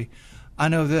injury, I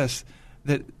know this,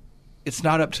 that it's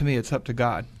not up to me, it's up to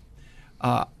God.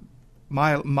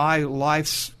 My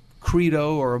life's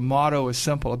credo or motto is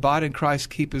simple: abide in Christ,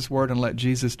 keep His word, and let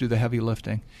Jesus do the heavy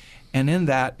lifting. And in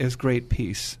that is great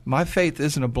peace. My faith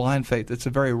isn't a blind faith, it's a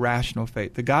very rational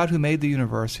faith. The God who made the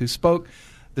universe, who spoke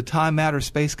the time, matter,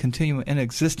 space continuum in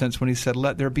existence when He said,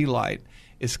 let there be light,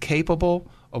 is capable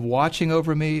of watching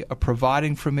over me, of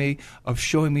providing for me, of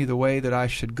showing me the way that I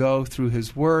should go through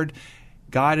His word,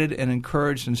 guided and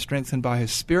encouraged and strengthened by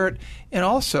His Spirit, and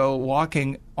also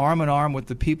walking arm in arm with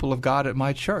the people of God at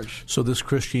my church. So this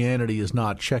Christianity is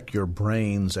not check your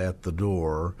brains at the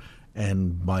door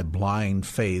and by blind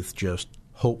faith just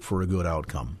hope for a good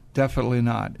outcome. Definitely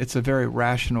not. It's a very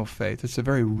rational faith. It's a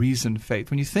very reasoned faith.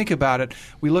 When you think about it,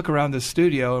 we look around this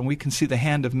studio and we can see the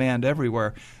hand of man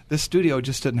everywhere. This studio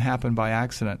just didn't happen by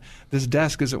accident. This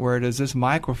desk isn't where it is. This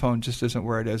microphone just isn't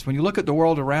where it is. When you look at the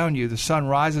world around you, the sun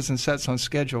rises and sets on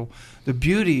schedule. The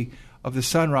beauty of the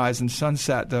sunrise and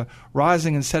sunset, the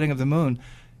rising and setting of the moon,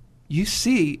 you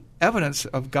see evidence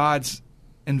of God's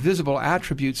invisible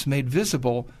attributes made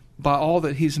visible by all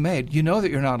that He's made. You know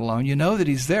that you're not alone. You know that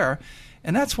He's there.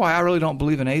 And that's why I really don't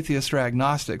believe in atheists or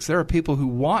agnostics. There are people who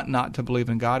want not to believe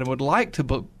in God and would like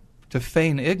to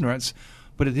feign ignorance.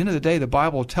 But at the end of the day, the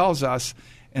Bible tells us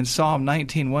in Psalm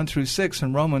 19, 1 through 6,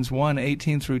 and Romans 1,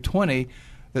 18 through 20,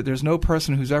 that there's no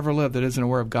person who's ever lived that isn't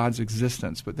aware of God's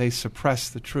existence, but they suppress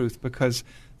the truth because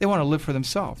they want to live for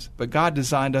themselves. But God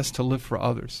designed us to live for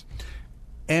others.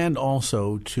 And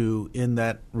also to, in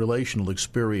that relational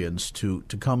experience, to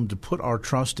come to put our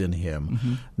trust in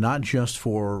Him, not just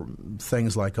for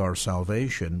things like our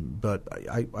salvation, but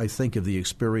I think of the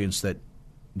experience that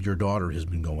your daughter has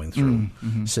been going through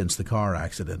since the car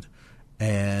accident,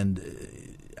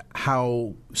 and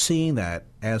how seeing that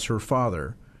as her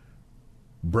father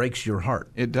breaks your heart.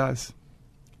 It does.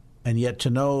 And yet to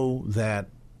know that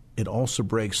it also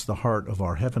breaks the heart of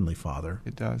our Heavenly Father.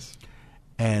 It does.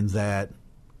 And that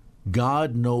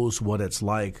God knows what it's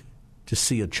like to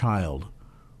see a child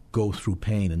go through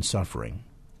pain and suffering.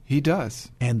 He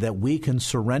does. And that we can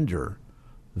surrender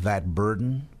that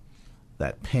burden,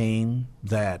 that pain,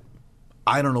 that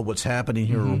I don't know what's happening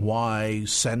here or why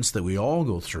sense that we all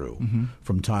go through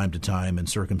from time to time in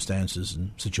circumstances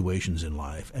and situations in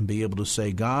life, and be able to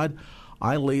say, God,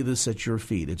 I lay this at your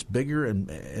feet. It's bigger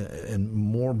and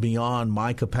more beyond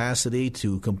my capacity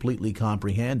to completely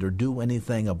comprehend or do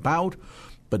anything about,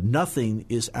 but nothing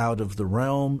is out of the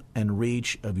realm and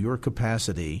reach of your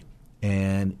capacity.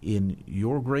 And in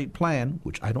your great plan,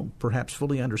 which I don't perhaps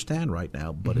fully understand right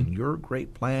now, but in your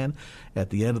great plan,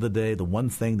 at the end of the day, the one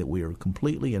thing that we are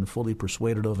completely and fully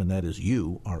persuaded of, and that is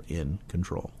you are in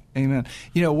control. Amen.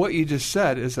 You know, what you just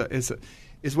said is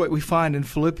is what we find in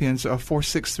Philippians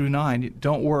 4:6-9.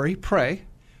 Don't worry, pray.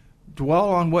 Dwell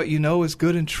on what you know is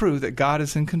good and true, that God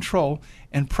is in control,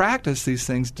 and practice these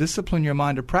things. Discipline your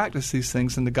mind to practice these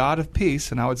things, and the God of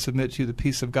peace, and I would submit to you, the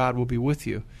peace of God will be with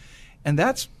you. And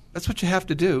that's what you have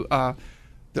to do.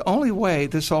 The only way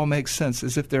this all makes sense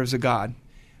is if there's a God.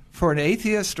 For an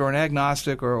atheist or an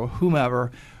agnostic or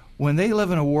whomever, when they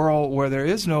live in a world where there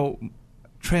is no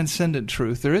transcendent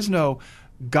truth, there is no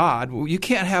God, you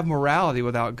can't have morality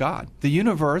without God. The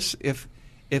universe, if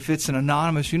it's an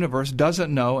anonymous universe,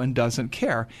 doesn't know and doesn't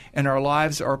care. And our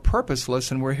lives are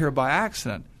purposeless and we're here by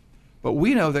accident. But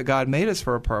we know that God made us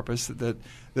for a purpose, that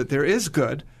there is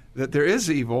good, that there is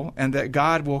evil, and that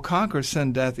God will conquer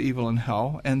sin, death, evil, and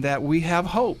hell, and that we have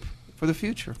hope for the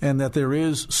future. And that there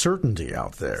is certainty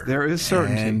out there. There is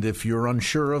certainty. And if you're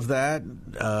unsure of that,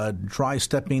 try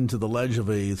stepping to the ledge of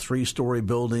a 3-story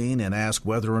building and ask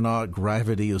whether or not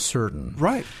gravity is certain.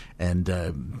 Right. And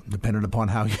depending upon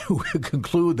how you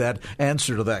conclude that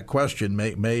answer to that question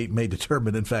may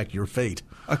determine, in fact, your fate.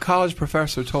 A college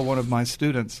professor told one of my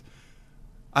students,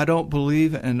 I don't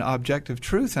believe in objective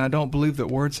truth, and I don't believe that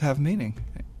words have meaning.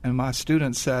 And my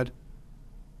student said,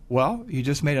 well, you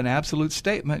just made an absolute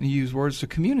statement and you use words to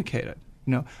communicate it.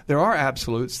 There are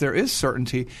absolutes. There is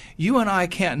certainty. You and I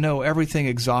can't know everything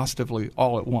exhaustively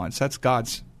all at once. That's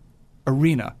God's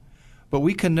arena. But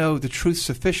we can know the truth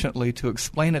sufficiently to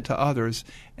explain it to others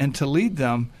and to lead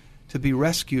them to be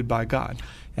rescued by God.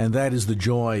 And that is the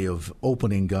joy of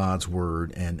opening God's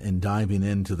Word and diving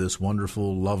into this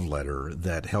wonderful love letter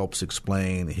that helps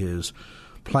explain His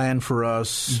plan for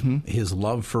us, His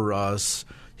love for us,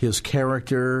 His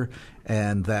character,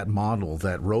 and that model,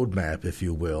 that roadmap, if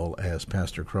you will, as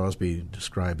Pastor Crosby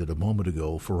described it a moment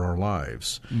ago, for our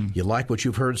lives. You like what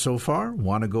you've heard so far?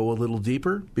 Want to go a little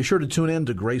deeper? Be sure to tune in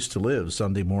to Grace to Live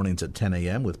Sunday mornings at 10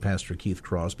 a.m. with Pastor Keith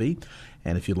Crosby.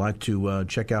 And if you'd like to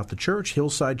check out the church,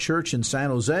 Hillside Church in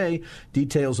San Jose,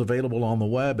 details available on the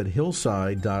web at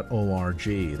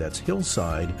hillside.org. That's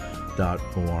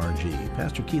hillside.org.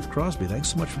 Pastor Keith Crosby, thanks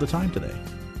so much for the time today.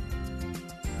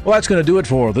 Well, that's going to do it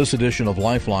for this edition of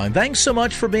Lifeline. Thanks so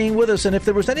much for being with us. And if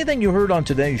there was anything you heard on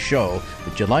today's show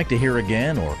that you'd like to hear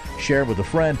again or share with a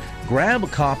friend, grab a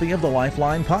copy of the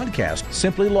Lifeline podcast.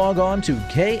 Simply log on to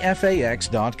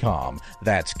KFAX.com.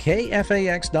 That's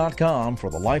KFAX.com for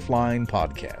the Lifeline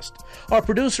podcast. Our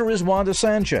producer is Wanda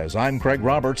Sanchez. I'm Craig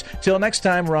Roberts. Till next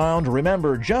time round,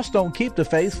 remember, just don't keep the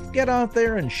faith. Get out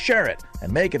there and share it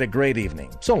and make it a great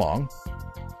evening. So long.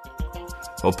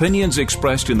 Opinions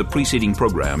expressed in the preceding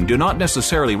program do not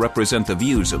necessarily represent the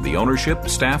views of the ownership,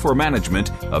 staff, or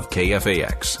management of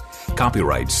KFAX.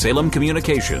 Copyright Salem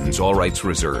Communications, all rights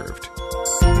reserved.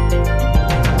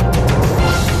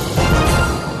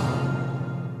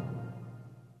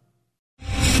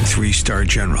 3-star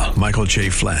General Michael J.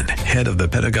 Flynn, head of the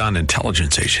Pentagon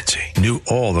Intelligence Agency, knew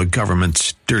all the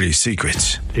government's dirty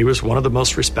secrets. He was one of the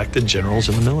most respected generals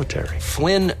in the military.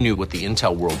 Flynn knew what the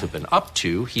intel world had been up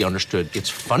to. He understood its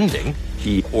funding.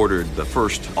 He ordered the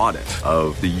first audit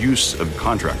of the use of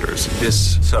contractors.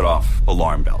 This set off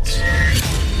alarm bells.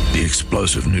 The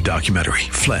explosive new documentary,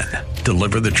 Flynn,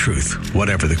 Deliver the Truth,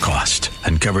 Whatever the Cost,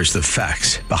 uncovers the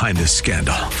facts behind this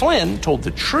scandal. Flynn told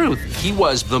the truth. He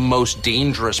was the most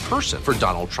dangerous person for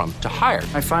Donald Trump to hire.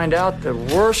 I find out the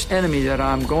worst enemy that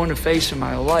I'm going to face in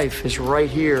my life is right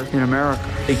here in America.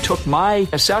 They took my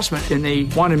assessment and they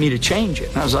wanted me to change it.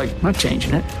 And I was like, I'm not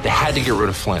changing it. They had to get rid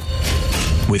of Flynn.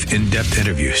 With in-depth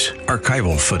interviews,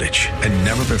 archival footage, and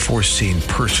never-before-seen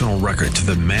personal records of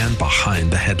the man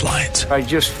behind the headlines. I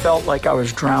just felt like I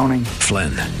was drowning.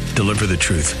 Flynn, Deliver the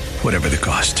Truth, Whatever the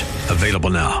Cost.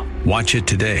 Available now. Watch it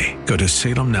today. Go to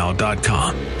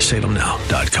salemnow.com.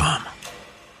 salemnow.com.